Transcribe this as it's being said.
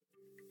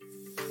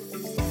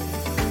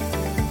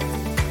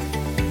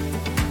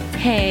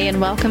Hey, and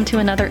welcome to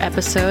another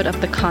episode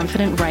of The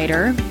Confident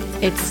Writer.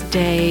 It's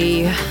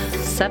day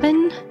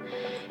 7,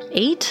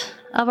 8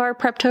 of our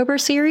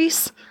Preptober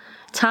series.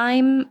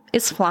 Time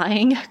is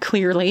flying,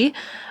 clearly.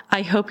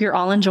 I hope you're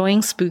all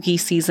enjoying spooky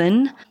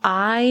season.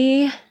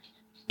 I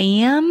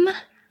am,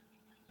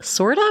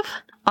 sort of.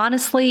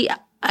 Honestly,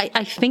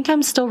 I think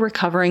I'm still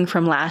recovering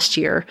from last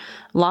year.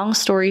 Long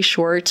story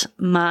short,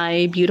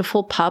 my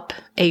beautiful pup,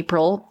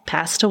 April,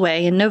 passed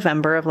away in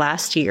November of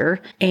last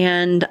year.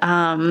 And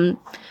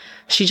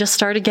she just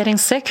started getting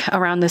sick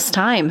around this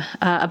time,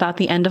 about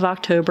the end of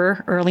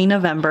October, early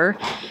November.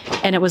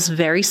 And it was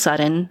very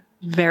sudden,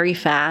 very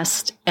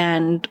fast.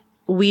 And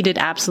we did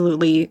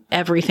absolutely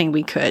everything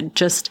we could,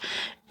 just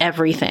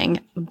everything.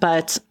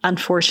 But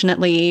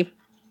unfortunately,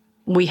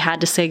 we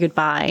had to say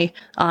goodbye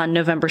on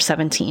November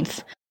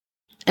 17th.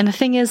 And the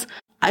thing is,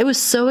 I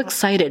was so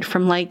excited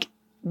from like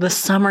the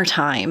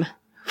summertime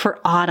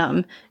for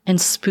autumn and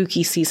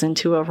spooky season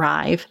to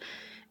arrive.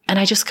 And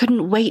I just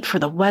couldn't wait for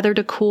the weather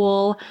to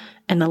cool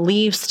and the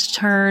leaves to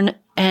turn.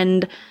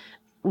 And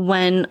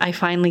when I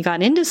finally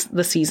got into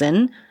the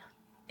season,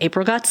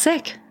 April got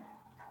sick.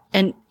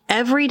 And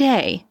every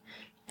day,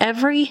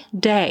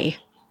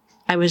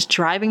 I was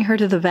driving her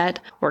to the vet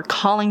or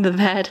calling the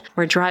vet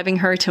or driving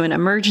her to an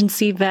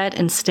emergency vet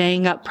and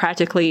staying up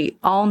practically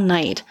all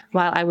night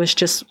while I was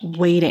just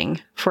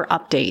waiting for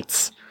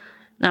updates.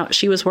 Now,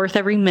 she was worth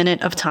every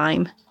minute of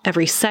time,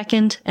 every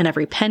second and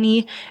every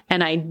penny,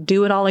 and I'd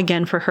do it all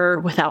again for her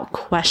without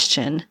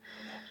question.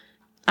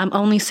 I'm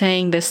only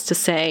saying this to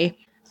say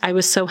I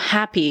was so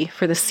happy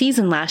for the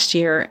season last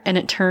year, and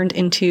it turned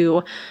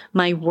into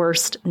my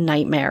worst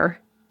nightmare.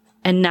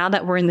 And now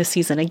that we're in the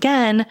season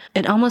again,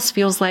 it almost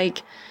feels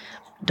like,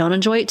 don't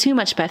enjoy it too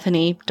much,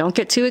 Bethany. Don't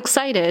get too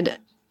excited.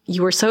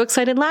 You were so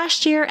excited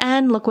last year,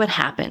 and look what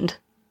happened.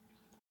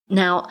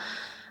 Now,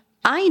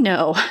 I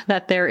know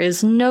that there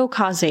is no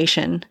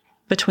causation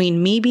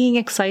between me being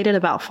excited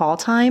about fall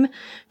time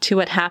to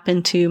what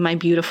happened to my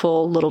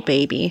beautiful little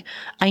baby.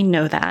 I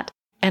know that.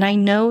 And I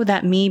know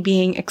that me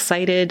being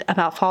excited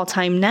about fall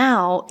time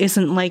now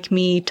isn't like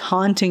me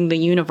taunting the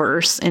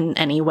universe in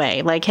any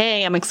way. Like,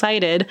 hey, I'm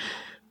excited.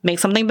 Make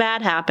something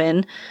bad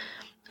happen.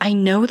 I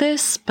know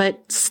this,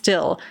 but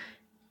still,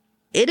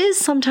 it is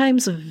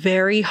sometimes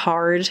very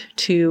hard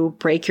to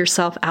break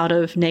yourself out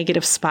of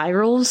negative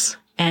spirals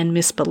and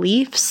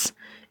misbeliefs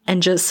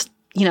and just,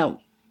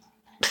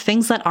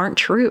 things that aren't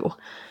true.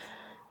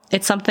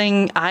 It's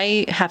something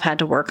I have had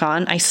to work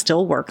on. I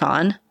still work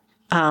on,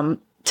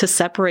 to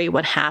separate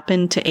what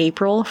happened to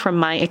April from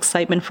my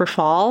excitement for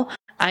fall.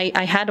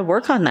 I had to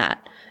work on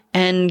that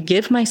and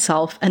give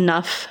myself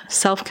enough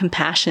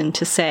self-compassion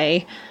to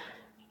say,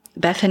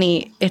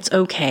 Bethany, it's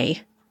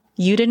okay.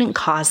 You didn't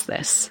cause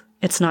this.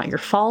 It's not your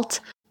fault.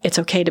 It's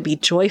okay to be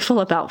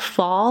joyful about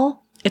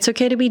fall. It's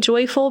okay to be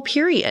joyful,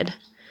 period.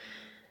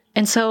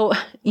 And so,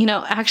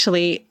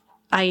 actually,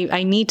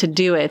 I need to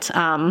do it.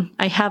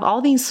 I have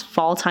all these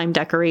fall time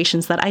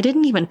decorations that I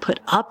didn't even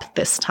put up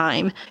this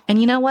time. And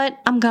you know what?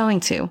 I'm going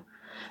to.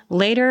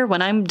 Later,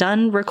 when I'm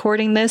done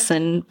recording this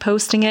and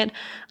posting it,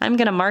 I'm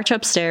going to march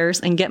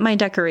upstairs and get my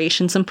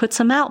decorations and put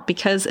some out,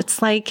 because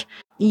it's like,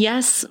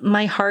 yes,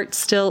 my heart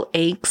still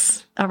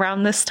aches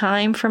around this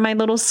time for my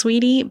little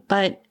sweetie,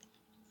 but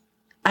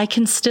I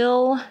can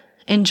still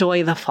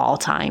enjoy the fall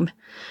time.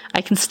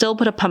 I can still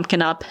put a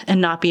pumpkin up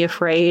and not be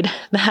afraid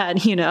that,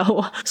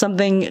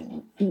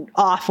 something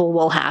awful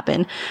will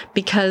happen,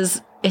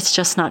 because it's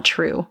just not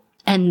true.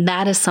 And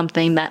that is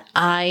something that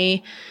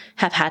I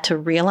have had to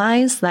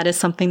realize. That is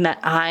something that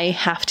I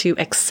have to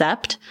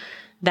accept,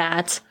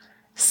 that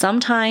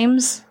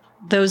sometimes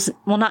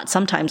not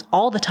sometimes,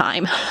 all the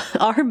time,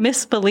 our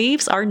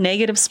misbeliefs, our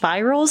negative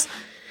spirals,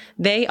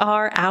 they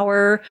are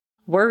our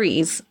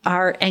worries,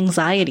 our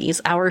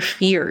anxieties, our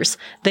fears.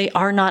 They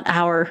are not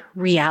our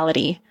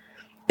reality.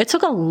 It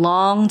took a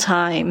long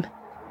time,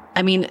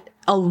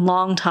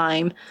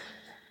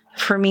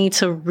 for me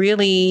to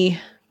really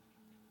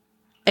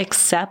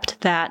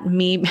accept that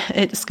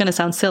it's going to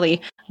sound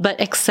silly,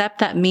 but accept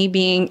that me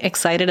being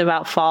excited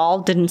about fall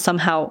didn't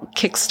somehow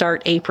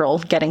kickstart April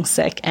getting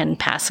sick and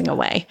passing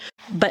away.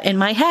 But in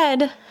my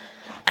head,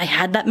 I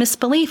had that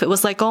misbelief. It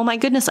was like, oh my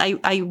goodness,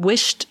 I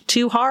wished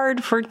too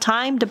hard for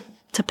time to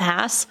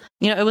pass.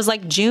 It was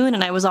like June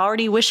and I was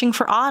already wishing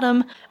for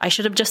autumn. I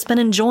should have just been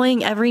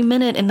enjoying every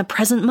minute in the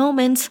present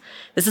moment.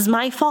 This is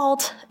my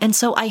fault. And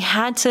so I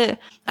had to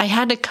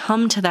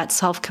come to that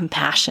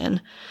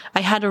self-compassion.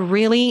 I had to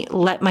really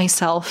let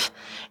myself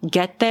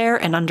get there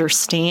and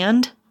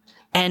understand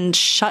and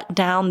shut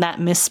down that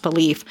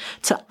misbelief,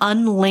 to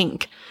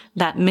unlink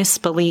that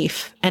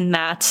misbelief and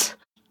that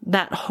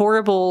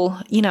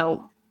horrible,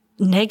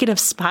 negative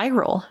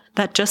spiral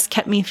that just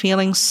kept me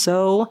feeling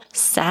so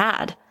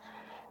sad.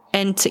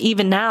 And to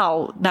even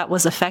now, that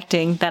was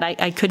affecting that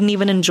I couldn't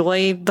even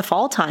enjoy the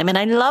fall time. And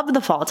I love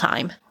the fall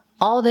time.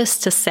 All this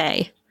to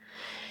say,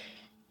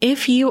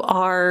 if you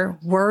are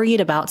worried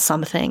about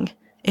something,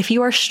 if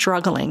you are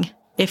struggling,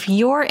 if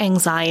your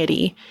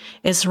anxiety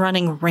is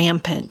running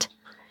rampant,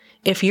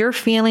 If you're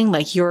feeling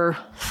like you're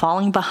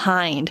falling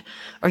behind,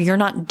 or you're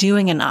not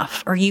doing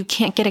enough, or you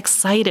can't get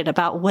excited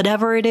about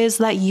whatever it is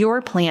that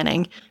you're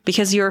planning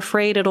because you're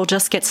afraid it'll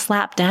just get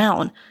slapped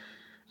down,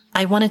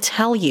 I want to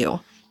tell you,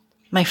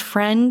 my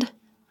friend,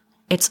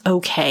 it's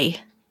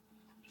okay.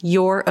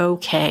 You're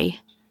okay.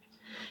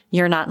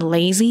 You're not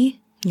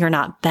lazy. You're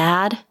not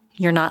bad.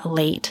 You're not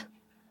late.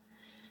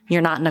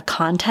 You're not in a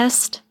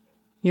contest.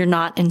 You're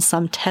not in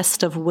some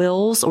test of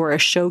wills or a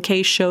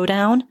showcase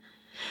showdown.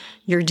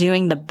 You're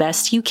doing the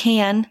best you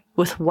can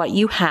with what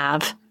you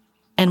have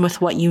and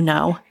with what you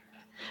know,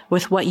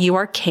 with what you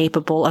are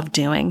capable of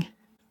doing.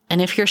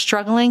 And if you're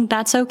struggling,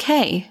 that's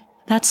okay.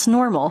 That's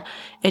normal.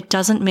 It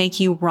doesn't make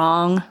you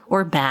wrong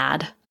or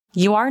bad.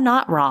 You are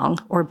not wrong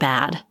or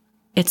bad.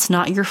 It's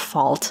not your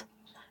fault.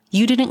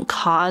 You didn't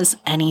cause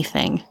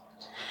anything.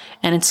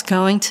 And it's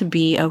going to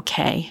be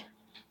okay.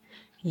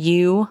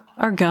 You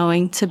are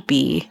going to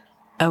be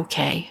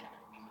okay.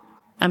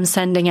 I'm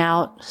sending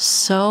out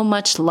so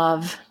much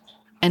love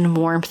and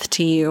warmth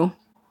to you.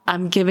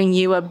 I'm giving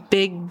you a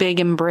big, big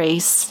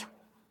embrace.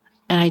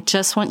 And I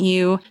just want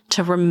you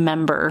to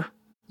remember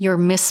your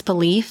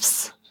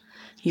misbeliefs,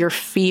 your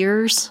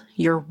fears,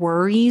 your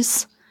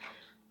worries.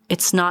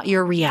 It's not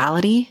your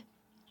reality,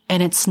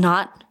 and it's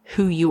not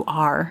who you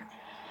are.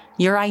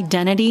 Your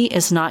identity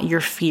is not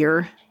your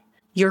fear.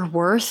 Your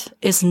worth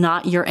is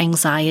not your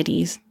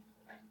anxieties.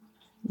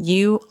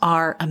 You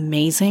are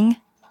amazing,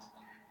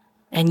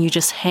 and you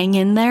just hang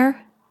in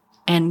there,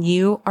 and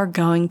you are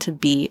going to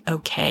be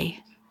okay.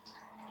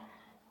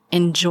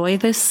 Enjoy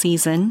this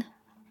season.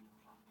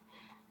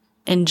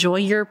 Enjoy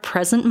your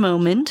present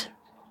moment,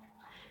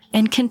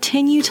 and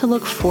continue to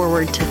look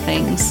forward to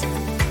things.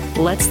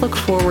 Let's look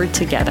forward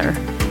together,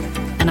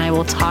 and I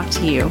will talk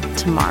to you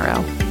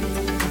tomorrow.